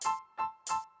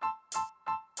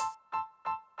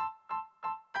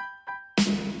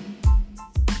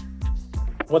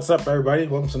What's up, everybody?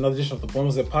 Welcome to another edition of the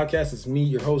Mahommes podcast. It's me,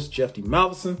 your host, Jeff D.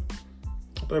 Malvison.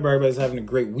 Hope everybody's having a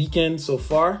great weekend so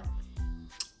far.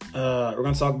 We're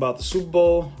going to talk about the Super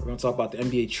Bowl. We're going to talk about the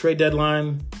NBA trade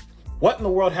deadline. What in the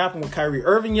world happened with Kyrie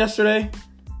Irving yesterday?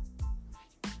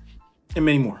 And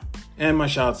many more. And my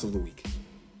shout-outs of the week.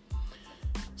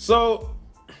 So,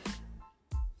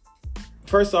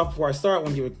 first off, before I start, I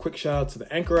want to give a quick shout-out to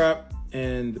the Anchor app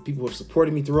and the people who have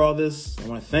supported me through all this. I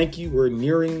want to thank you. We're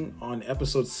nearing on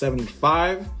episode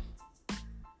 75,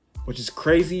 which is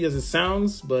crazy as it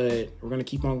sounds, but we're going to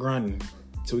keep on grinding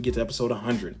until we get to episode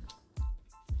 100.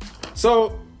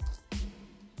 So,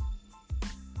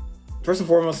 first and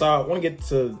foremost, I want to get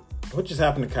to what just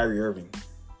happened to Kyrie Irving.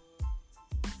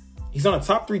 He's on a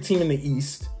top 3 team in the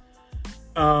East.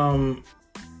 I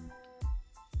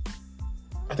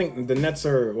think the Nets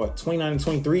are, 29 and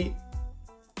 23?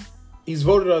 He's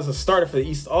voted as a starter for the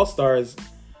East All-Stars,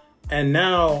 and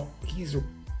now he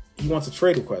wants a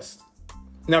trade request.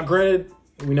 Now, granted,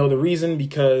 we know the reason,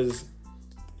 because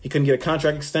he couldn't get a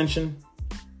contract extension.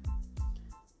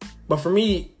 But for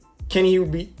me, can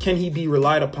he be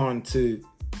relied upon to,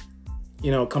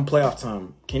 come playoff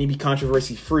time? Can he be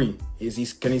controversy free?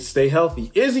 Can he stay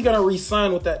healthy? Is he gonna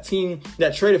re-sign with that team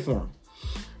that traded for him?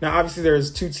 Now, obviously,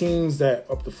 there's 2 teams that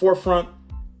are up the forefront.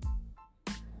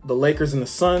 The Lakers and the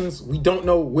Suns. We don't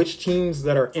know which teams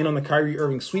that are in on the Kyrie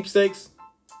Irving sweepstakes.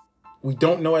 We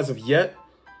don't know as of yet,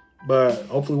 but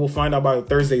hopefully we'll find out by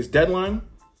Thursday's deadline.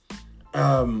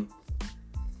 But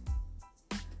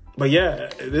yeah,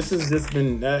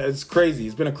 it's crazy.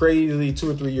 It's been a crazy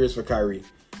 2 or 3 years for Kyrie.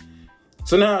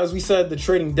 So now, as we said, the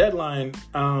trading deadline.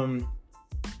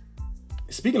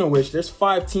 Speaking of which, there's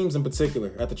 5 teams in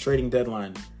particular at the trading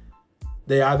deadline.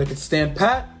 They either could stand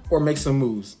pat or make some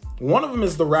moves. One of them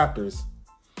is the Raptors.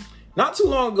 Not too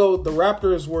long ago, the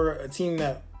Raptors were a team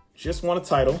that just won a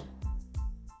title,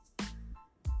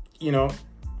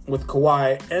 with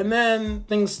Kawhi. And then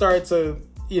things started to,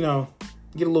 get a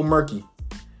little murky.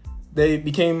 They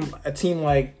became a team,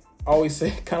 like I always say,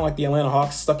 kind of like the Atlanta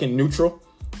Hawks, stuck in neutral.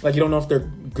 Like, you don't know if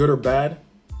they're good or bad,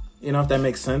 if that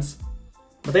makes sense.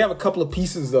 But they have a couple of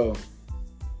pieces, though,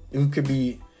 who could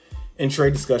be in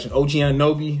trade discussion. OG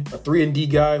Anunoby, a 3-and-D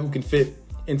guy who can fit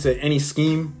into any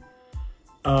scheme.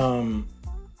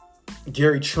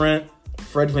 Gary Trent,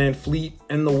 Fred VanVleet,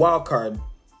 and the wild card.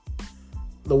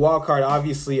 The wild card,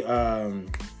 obviously, Pascal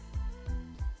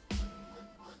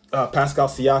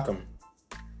Siakam,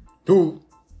 who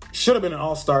should have been an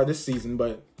all-star this season,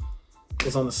 but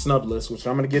was on the snub list, which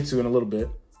I'm going to get to in a little bit.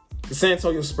 The San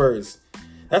Antonio Spurs.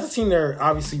 That's a team they're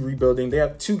obviously rebuilding. They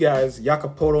have 2 guys,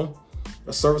 Jakob Poeltl,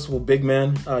 a serviceable big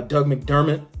man, Doug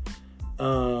McDermott,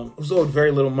 who's owed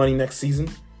very little money next season.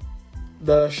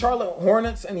 The Charlotte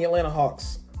Hornets and the Atlanta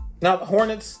Hawks. Now, the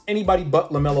Hornets, anybody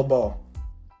but LaMelo Ball.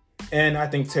 And I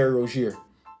think Terry Rozier.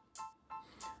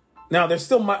 Now, there's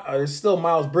still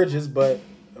Miles Bridges, but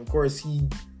of course he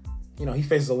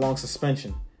faces a long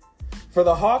suspension. For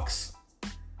the Hawks,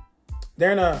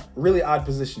 they're in a really odd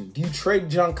position. Do you trade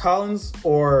John Collins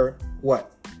or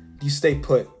what? Do you stay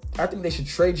put? I think they should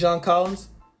trade John Collins.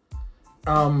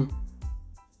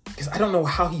 Because I don't know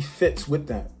how he fits with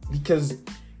that. Because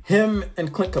him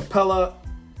and Clint Capella,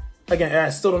 again, I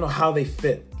still don't know how they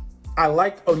fit. I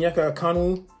like Onyeka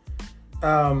Okongwu.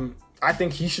 I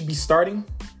think he should be starting.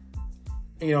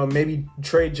 Maybe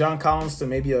trade John Collins to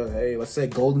maybe let's say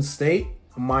Golden State,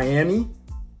 Miami.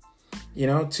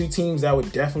 2 teams that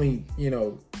would definitely,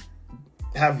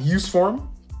 have use for him.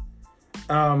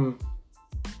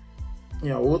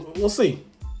 We'll see.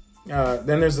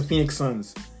 Then there's the Phoenix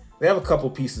Suns. They have a couple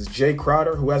pieces. Jay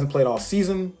Crowder, who hasn't played all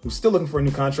season, who's still looking for a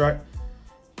new contract.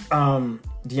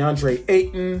 DeAndre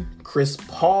Ayton, Chris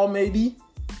Paul, maybe.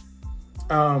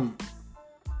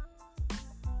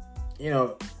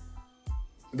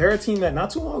 They're a team that not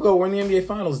too long ago were in the NBA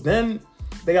Finals. Then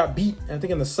they got beat, I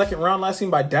think, in the second round last season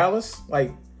by Dallas,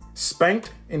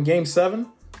 spanked in Game 7.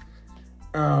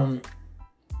 And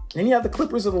you have the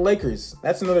Clippers or the Lakers.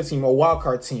 That's another team, a wild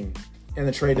card team in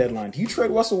the trade deadline. Do you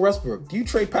trade Russell Westbrook? Do you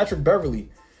trade Patrick Beverly?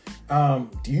 Do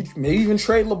you maybe even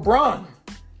trade LeBron?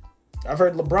 I've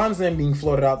heard LeBron's name being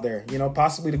floated out there,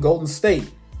 possibly to Golden State.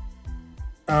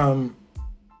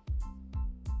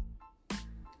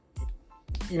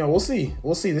 We'll see.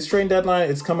 We'll see. This trade deadline,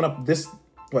 it's coming up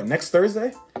next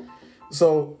Thursday?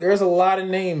 So there's a lot of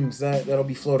names that'll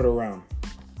be floated around.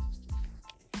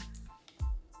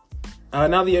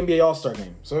 Now the NBA All-Star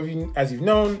Game. So as you've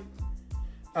known,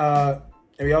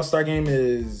 NBA All-Star Game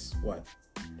is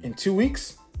in 2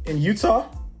 weeks in Utah.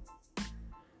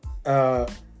 The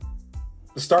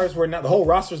starters the whole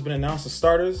roster has been announced. The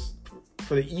starters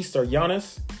for the East are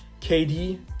Giannis,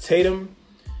 KD, Tatum,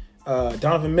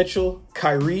 Donovan Mitchell,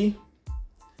 Kyrie.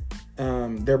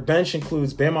 Their bench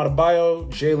includes Bam Adebayo,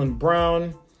 Jaylen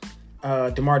Brown,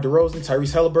 DeMar DeRozan,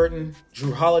 Tyrese Halliburton,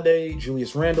 Drew Holiday,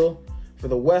 Julius Randle. For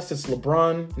the West, it's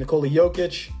LeBron, Nikola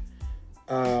Jokic,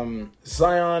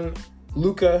 Zion,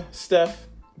 Luka, Steph.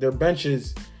 Their bench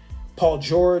is Paul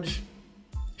George,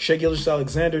 Shai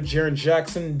Gilgeous-Alexander, Jaren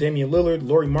Jackson, Damian Lillard,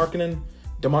 Lauri Markkanen,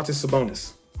 Domantas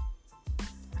Sabonis.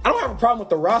 I don't have a problem with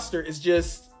the roster. It's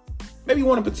just maybe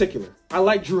one in particular. I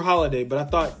like Drew Holiday, but I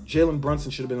thought Jalen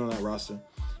Brunson should have been on that roster.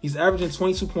 He's averaging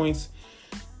 22 points,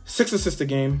 6 assists a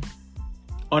game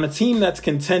on a team that's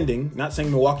contending. Not saying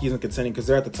Milwaukee isn't contending because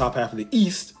they're at the top half of the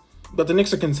East, but the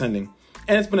Knicks are contending.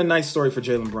 And it's been a nice story for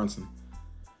Jalen Brunson.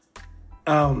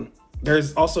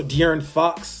 There's also De'Aaron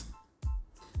Fox,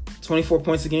 24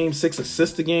 points a game, 6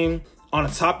 assists a game on a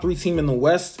top 3 team in the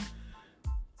West,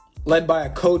 led by a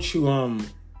coach who,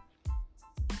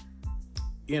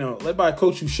 led by a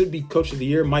coach who should be coach of the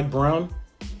year, Mike Brown.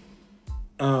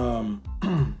 Then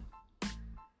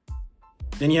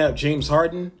you have James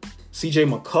Harden, CJ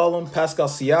McCollum, Pascal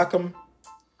Siakam.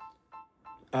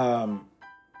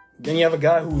 Then you have a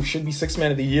guy who should be 6th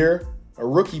man of the year, a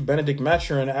rookie, Benedict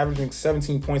Mathurin, averaging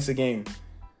 17 points a game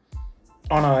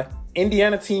on a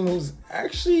Indiana team who's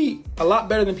actually a lot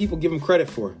better than people give him credit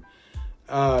for.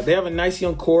 They have a nice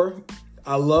young core.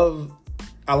 I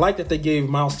like that they gave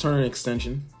Miles Turner an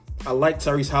extension. I like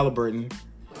Tyrese Halliburton.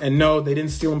 And no, they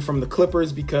didn't steal him from the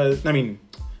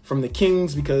from the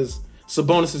Kings because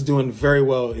Sabonis is doing very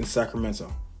well in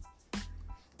Sacramento.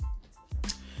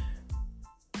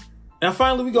 Now,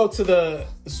 finally, we go to the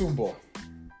Super Bowl.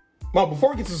 Well, before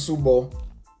we get to the Super Bowl,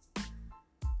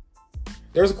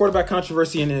 there's a quarterback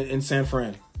controversy in San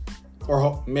Fran.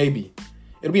 Or maybe.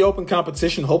 It'll be open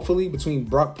competition, hopefully, between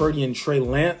Brock Purdy and Trey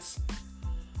Lance.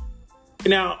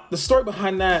 Now, the story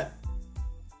behind that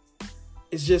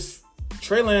is just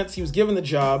Trey Lance, he was given the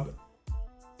job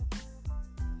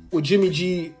with Jimmy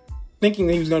G thinking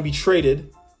that he was going to be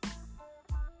traded.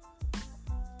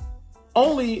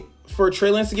 Only for Trey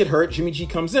Lance to get hurt. Jimmy G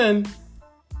comes in,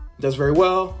 does very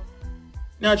well.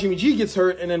 Now Jimmy G gets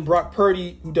hurt, and then Brock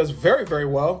Purdy, who does very, very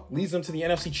well, leads them to the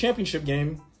NFC Championship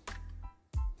game.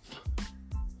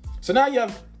 So now you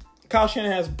have Kyle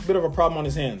Shanahan has a bit of a problem on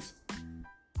his hands.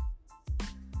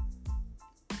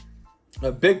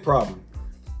 A big problem.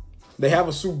 They have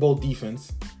a Super Bowl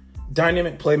defense.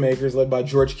 Dynamic playmakers led by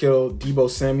George Kittle, Deebo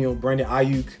Samuel, Brandon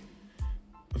Ayuk.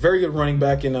 A very good running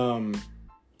back in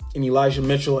Elijah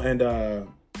Mitchell and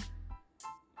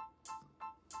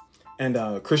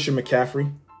Christian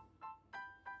McCaffrey.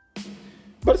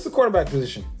 But it's the quarterback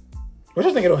position, which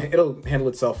I think it'll handle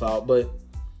itself out. But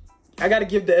I got to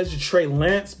give the edge to Trey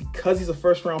Lance because he's a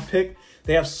first-round pick.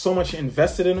 They have so much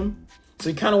invested in him. So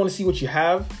you kind of want to see what you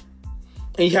have.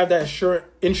 And you have that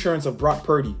insurance of Brock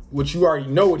Purdy, which you already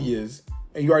know what he is,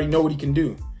 and you already know what he can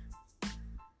do.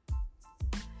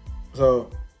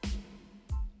 So,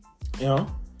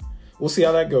 we'll see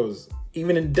how that goes.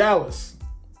 Even in Dallas,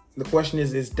 the question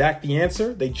is Dak the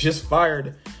answer? They just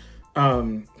fired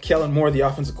Kellen Moore, the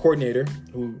offensive coordinator,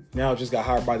 who now just got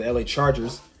hired by the LA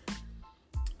Chargers.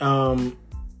 Now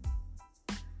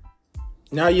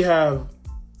you have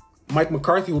Mike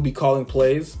McCarthy will be calling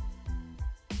plays.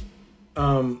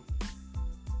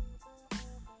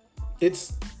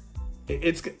 It's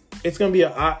gonna be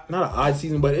not an odd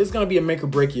season, but it's gonna be a make or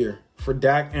break year for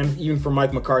Dak and even for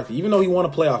Mike McCarthy, even though he won a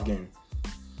playoff game.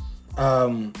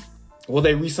 Will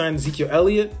they re-sign Ezekiel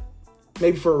Elliott?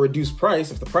 Maybe for a reduced price,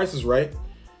 if the price is right.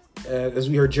 As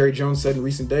we heard Jerry Jones said in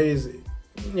recent days,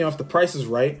 if the price is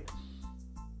right.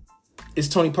 Is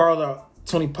Tony Pollard a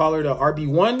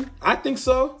RB1? I think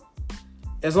so.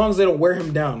 As long as they don't wear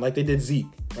him down like they did Zeke.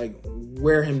 Like,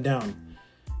 wear him down.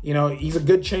 He's a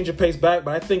good change of pace back,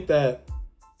 but I think that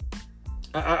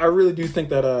I really do think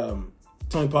that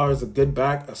Tony Pollard is a good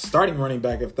back, a starting running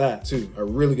back, if that, too. A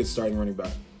really good starting running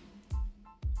back.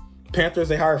 Panthers,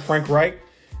 they hired Frank Reich.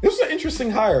 This was an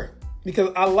interesting hire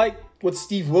because I like what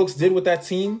Steve Wilkes did with that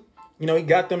team. He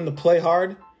got them to play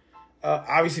hard.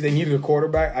 Obviously, they needed a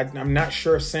quarterback. I'm not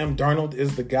sure if Sam Darnold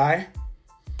is the guy.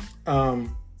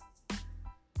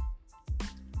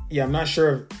 I'm not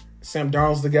sure if Sam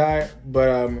Darnold's the guy,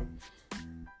 but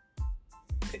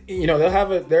they'll have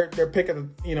their pick of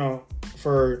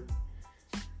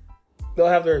they'll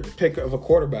have their pick of a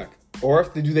quarterback, or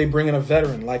if they bring in a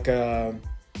veteran like an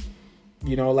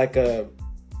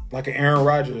Aaron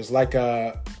Rodgers, like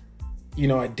a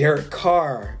Derek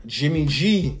Carr, Jimmy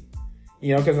G,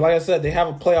 because like I said, they have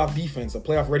a playoff defense, a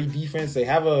playoff ready defense. They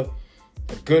have a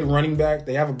good running back.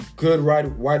 They have a good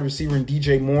wide receiver in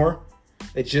DJ Moore.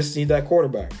 They just need that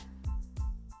quarterback.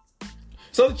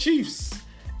 So the Chiefs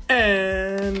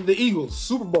and the Eagles,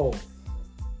 Super Bowl.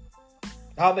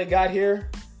 How they got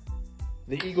here,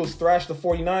 the Eagles thrashed the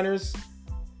 49ers.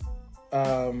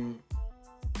 The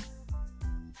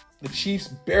Chiefs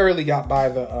barely got by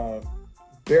the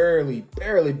barely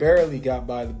got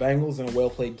by the Bengals in a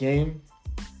well-played game.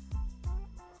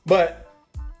 But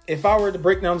if I were to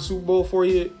break down the Super Bowl for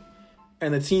you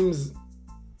and the teams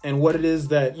and what it is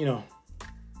that,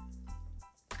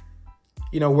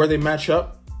 where they match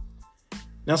up.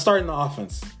 Now starting the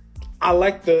offense. I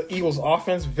like the Eagles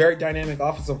offense, very dynamic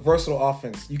offense, a versatile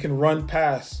offense. You can run,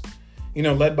 pass,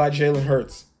 led by Jalen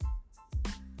Hurts.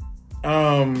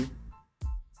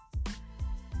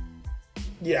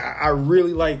 Yeah, I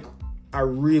really like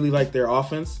their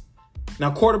offense.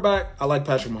 Now quarterback, I like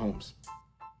Patrick Mahommes.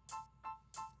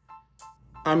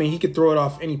 I mean, he could throw it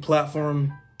off any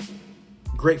platform.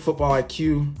 Great football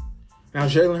IQ. Now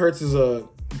Jalen Hurts is a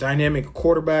dynamic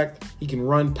quarterback. He can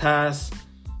run, pass.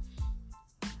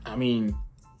 I mean,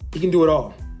 he can do it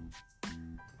all.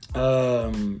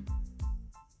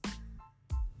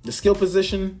 The skill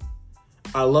position,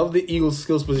 I love the Eagles'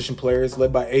 skills position players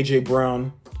led by A.J.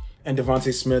 Brown and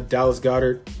Devontae Smith, Dallas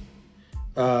Goedert,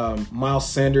 Miles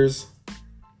Sanders,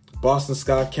 Boston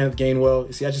Scott, Kenneth Gainwell.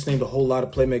 You see, I just named a whole lot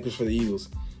of playmakers for the Eagles.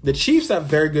 The Chiefs have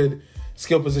very good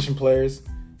skill position players.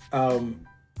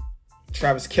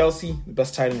 Travis Kelce, the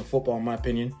best tight end in football, in my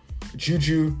opinion.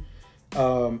 Juju,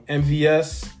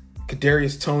 MVS,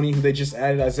 Kadarius Toney, who they just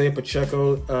added, Isaiah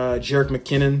Pacheco, Jerick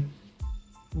McKinnon.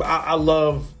 But I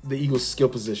love the Eagles' skill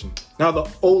position. Now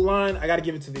the O-line, I got to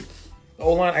give it to the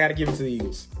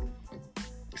Eagles.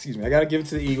 Excuse me, I got to give it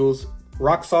to the Eagles.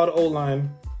 Rock solid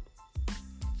O-line.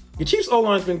 The Chiefs'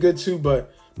 O-line's been good too,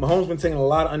 but Mahomes been taking a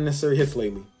lot of unnecessary hits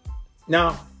lately.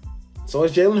 Now, so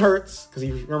is Jalen Hurts, because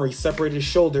he separated his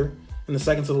shoulder in the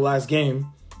second to the last game.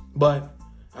 But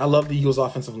I love the Eagles'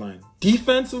 offensive line.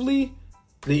 Defensively,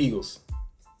 the Eagles.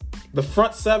 The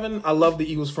front seven, I love the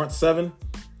Eagles' front seven.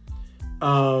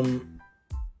 The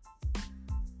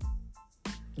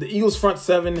Eagles' front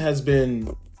seven has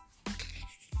been...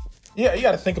 Yeah, you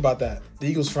got to think about that. The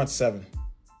Eagles' front seven.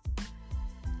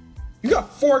 You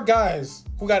got 4 guys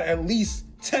who got at least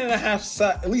 10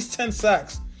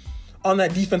 sacks on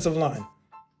that defensive line.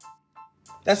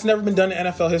 That's never been done in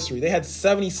NFL history. They had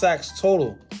 70 sacks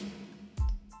total.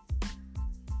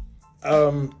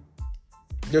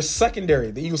 Their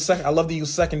secondary, the Eagles I love the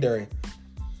Eagles secondary.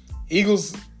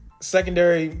 Eagles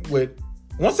secondary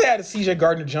once they added C.J.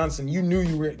 Gardner-Johnson, you knew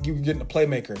you were getting a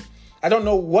playmaker. I don't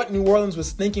know what New Orleans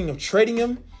was thinking of trading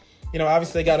him.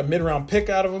 Obviously they got a mid-round pick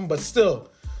out of him, but still,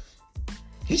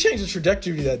 he changed the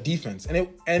trajectory of that defense.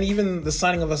 And even the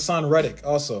signing of Hassan Reddick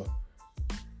also.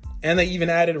 And they even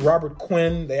added Robert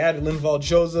Quinn. They added Linval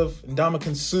Joseph,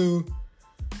 Ndamukong Suh.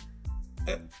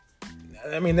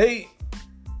 I mean, they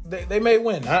may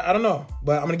win. I don't know.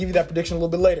 But I'm going to give you that prediction a little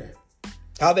bit later.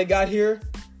 How they got here,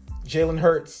 Jalen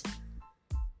Hurts.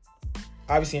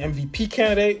 Obviously an MVP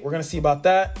candidate. We're going to see about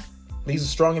that. He's a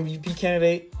strong MVP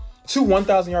candidate. 2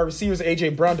 1,000-yard receivers, A.J.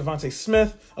 Brown, Devontae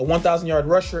Smith. A 1,000-yard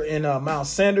rusher in Miles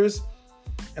Sanders.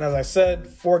 And as I said,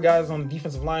 4 guys on the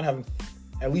defensive line having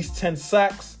at least 10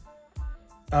 sacks.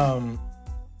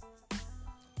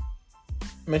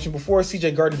 Mentioned before,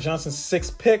 C.J. Gardner-Johnson,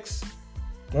 6 picks.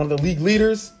 One of the league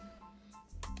leaders.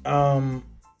 Now,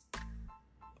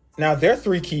 their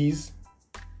 3 keys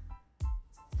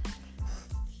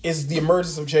is the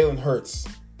emergence of Jalen Hurts,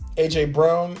 A.J.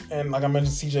 Brown, and like I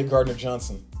mentioned, C.J.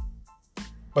 Gardner-Johnson.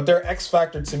 But their X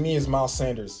factor to me is Miles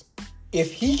Sanders.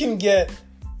 If he can get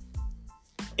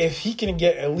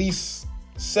at least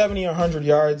 70 or 100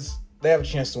 yards, they have a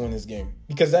chance to win this game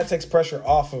because that takes pressure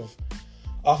off of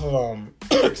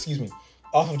Jalen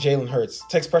Hurts.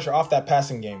 Takes pressure off that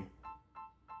passing game.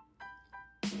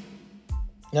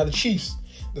 Now the Chiefs,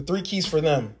 the 3 keys for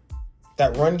them,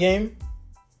 that run game,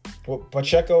 with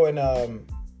Pacheco and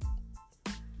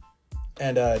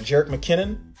Jerick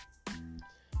McKinnon,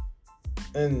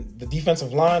 and the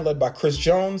defensive line led by Chris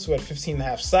Jones, who had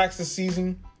 15.5 sacks this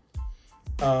season.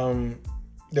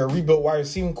 Their rebuilt wide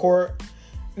receiving core.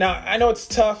 Now I know it's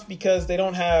tough because they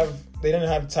didn't have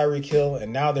Tyreek Hill,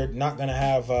 and now they're not gonna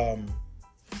have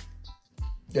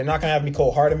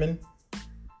Mecole Hardman.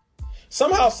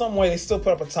 Somehow, some way, they still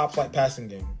put up a top flight passing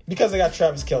game because they got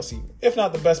Travis Kelce, if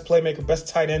not the best playmaker, best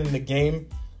tight end in the game.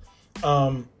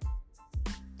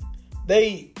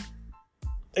 They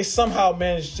somehow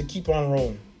managed to keep on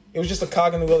rolling. It was just a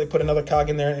cog in the wheel. They put another cog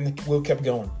in there, and the wheel kept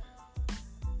going.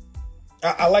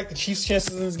 I like the Chiefs'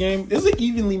 chances in this game. This is an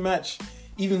evenly matched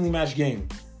game.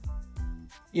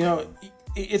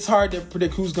 It's hard to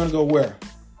predict who's going to go where.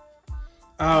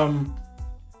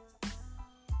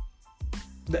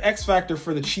 the X factor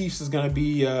for the Chiefs is going to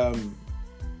be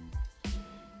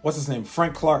what's his name?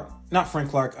 George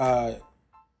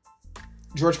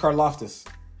Karlaftis.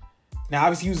 Now,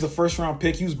 obviously, he was the first round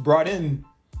pick. He was brought in,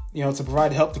 to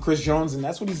provide help to Chris Jones, and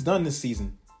that's what he's done this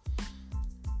season.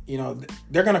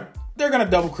 They're gonna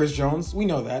double Chris Jones. We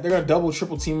know that. They're gonna double,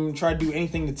 triple team him, try to do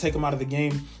anything to take him out of the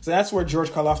game. So that's where George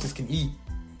Karlaftis can eat.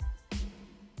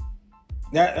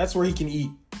 That's where he can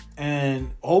eat.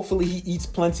 And hopefully he eats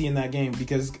plenty in that game,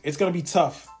 because it's gonna be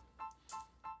tough.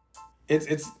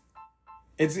 It's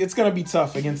gonna be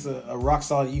tough against a rock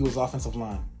solid Eagles offensive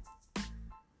line.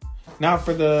 Now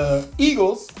for the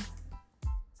Eagles,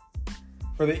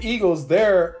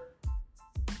 their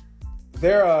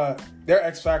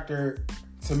X factor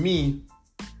to me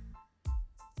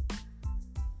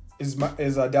is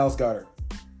Dallas Goedert.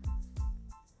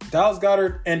 Dallas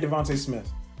Goedert and Devontae Smith.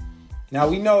 Now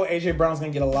we know AJ Brown's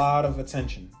gonna get a lot of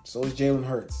attention. So is Jalen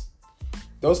Hurts.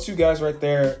 Those two guys right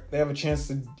there, they have a chance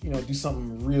to do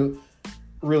something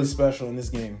really special in this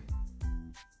game.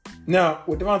 Now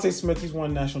with Devontae Smith, he's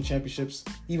won national championships.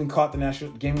 He even caught the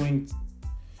national game-winning.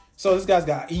 So this guy's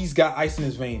got ice in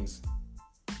his veins.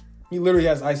 He literally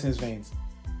has ice in his veins.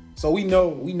 So we know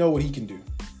what he can do.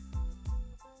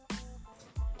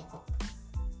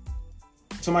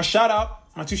 So my two shout out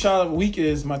of the week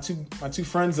is my two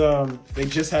friends. They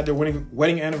just had their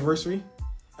wedding anniversary.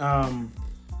 Daniel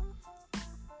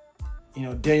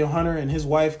Hunter and his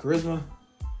wife Charisma.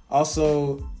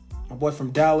 Also, my boy from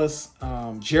Dallas,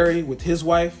 Jerry, with his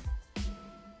wife.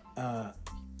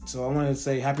 So I wanted to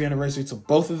say happy anniversary to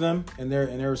both of them and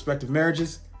their respective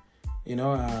marriages. Just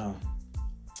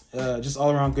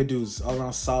all around good dudes, all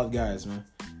around solid guys, man.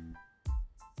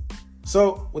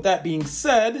 So with that being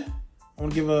said, I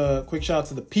want to give a quick shout out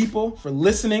to the people for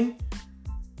listening.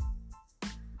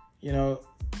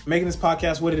 Making this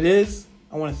podcast what it is.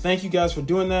 I want to thank you guys for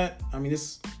doing that. I mean,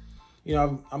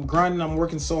 I'm grinding. I'm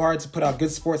working so hard to put out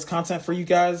good sports content for you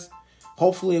guys.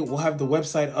 Hopefully we'll have the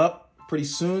website up pretty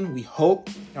soon. We hope.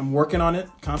 I'm working on it,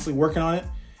 constantly working on it,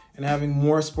 and having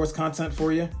more sports content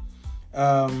for you.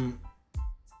 And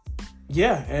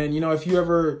if you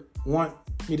ever want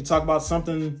me to talk about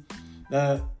something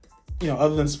that,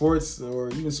 other than sports or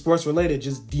even sports related,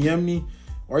 just DM me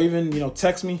or even,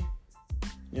 text me.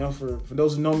 For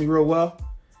those who know me real well,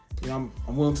 I'm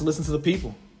willing to listen to the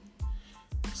people.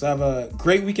 So have a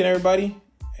great weekend, everybody,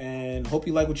 and hope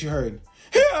you like what you heard.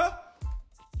 Yeah.